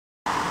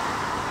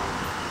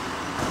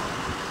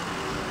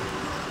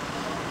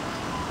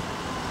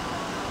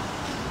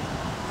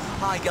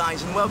Hi guys,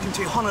 and welcome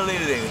to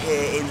Honolulu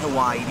here in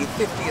Hawaii, the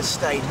 50th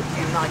state of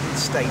the United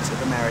States of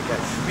America.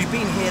 We've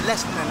been here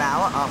less than an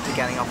hour after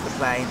getting off the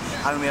plane,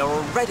 and we are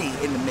already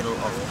in the middle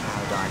of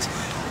paradise.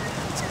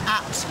 It's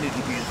absolutely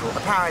beautiful.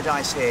 A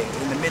paradise here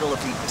in the middle of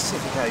the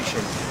Pacific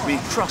Ocean.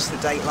 We've crossed the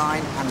date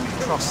line and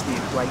we've crossed the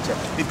equator.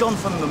 We've gone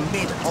from the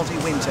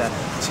mid-Aussie winter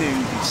to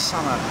the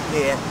summer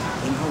here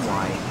in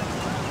Hawaii.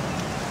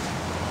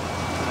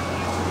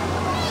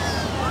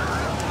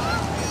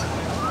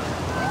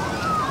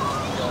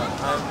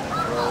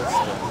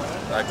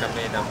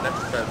 I've never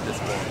felt this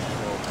morning.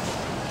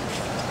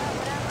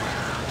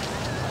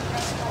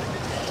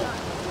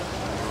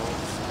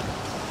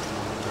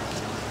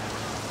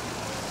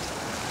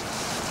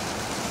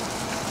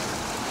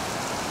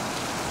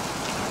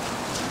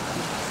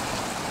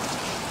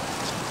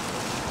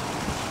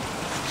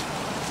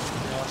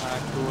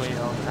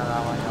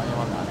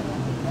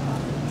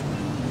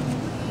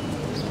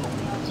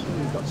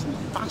 We've got some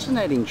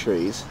fascinating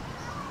trees.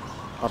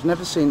 I've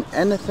never seen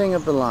anything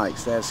of the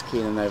likes. There's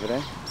Keenan over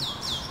there.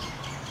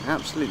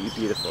 Absolutely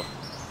beautiful.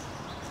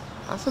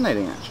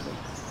 Fascinating, actually.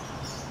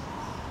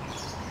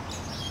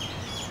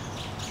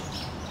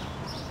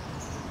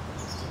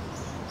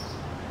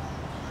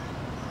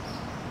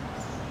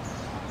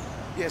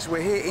 Yes,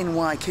 we're here in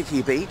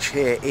Waikiki Beach,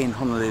 here in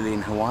Honolulu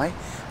in Hawaii.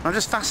 And I'm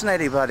just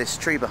fascinated by this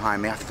tree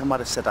behind me. I think I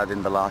might have said that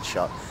in the last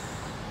shot.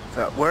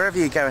 But wherever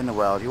you go in the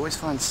world, you always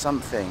find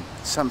something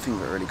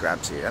that really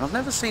grabs you. And I've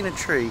never seen a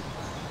tree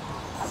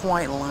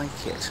quite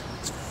like it.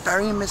 It's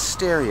very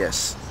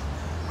mysterious.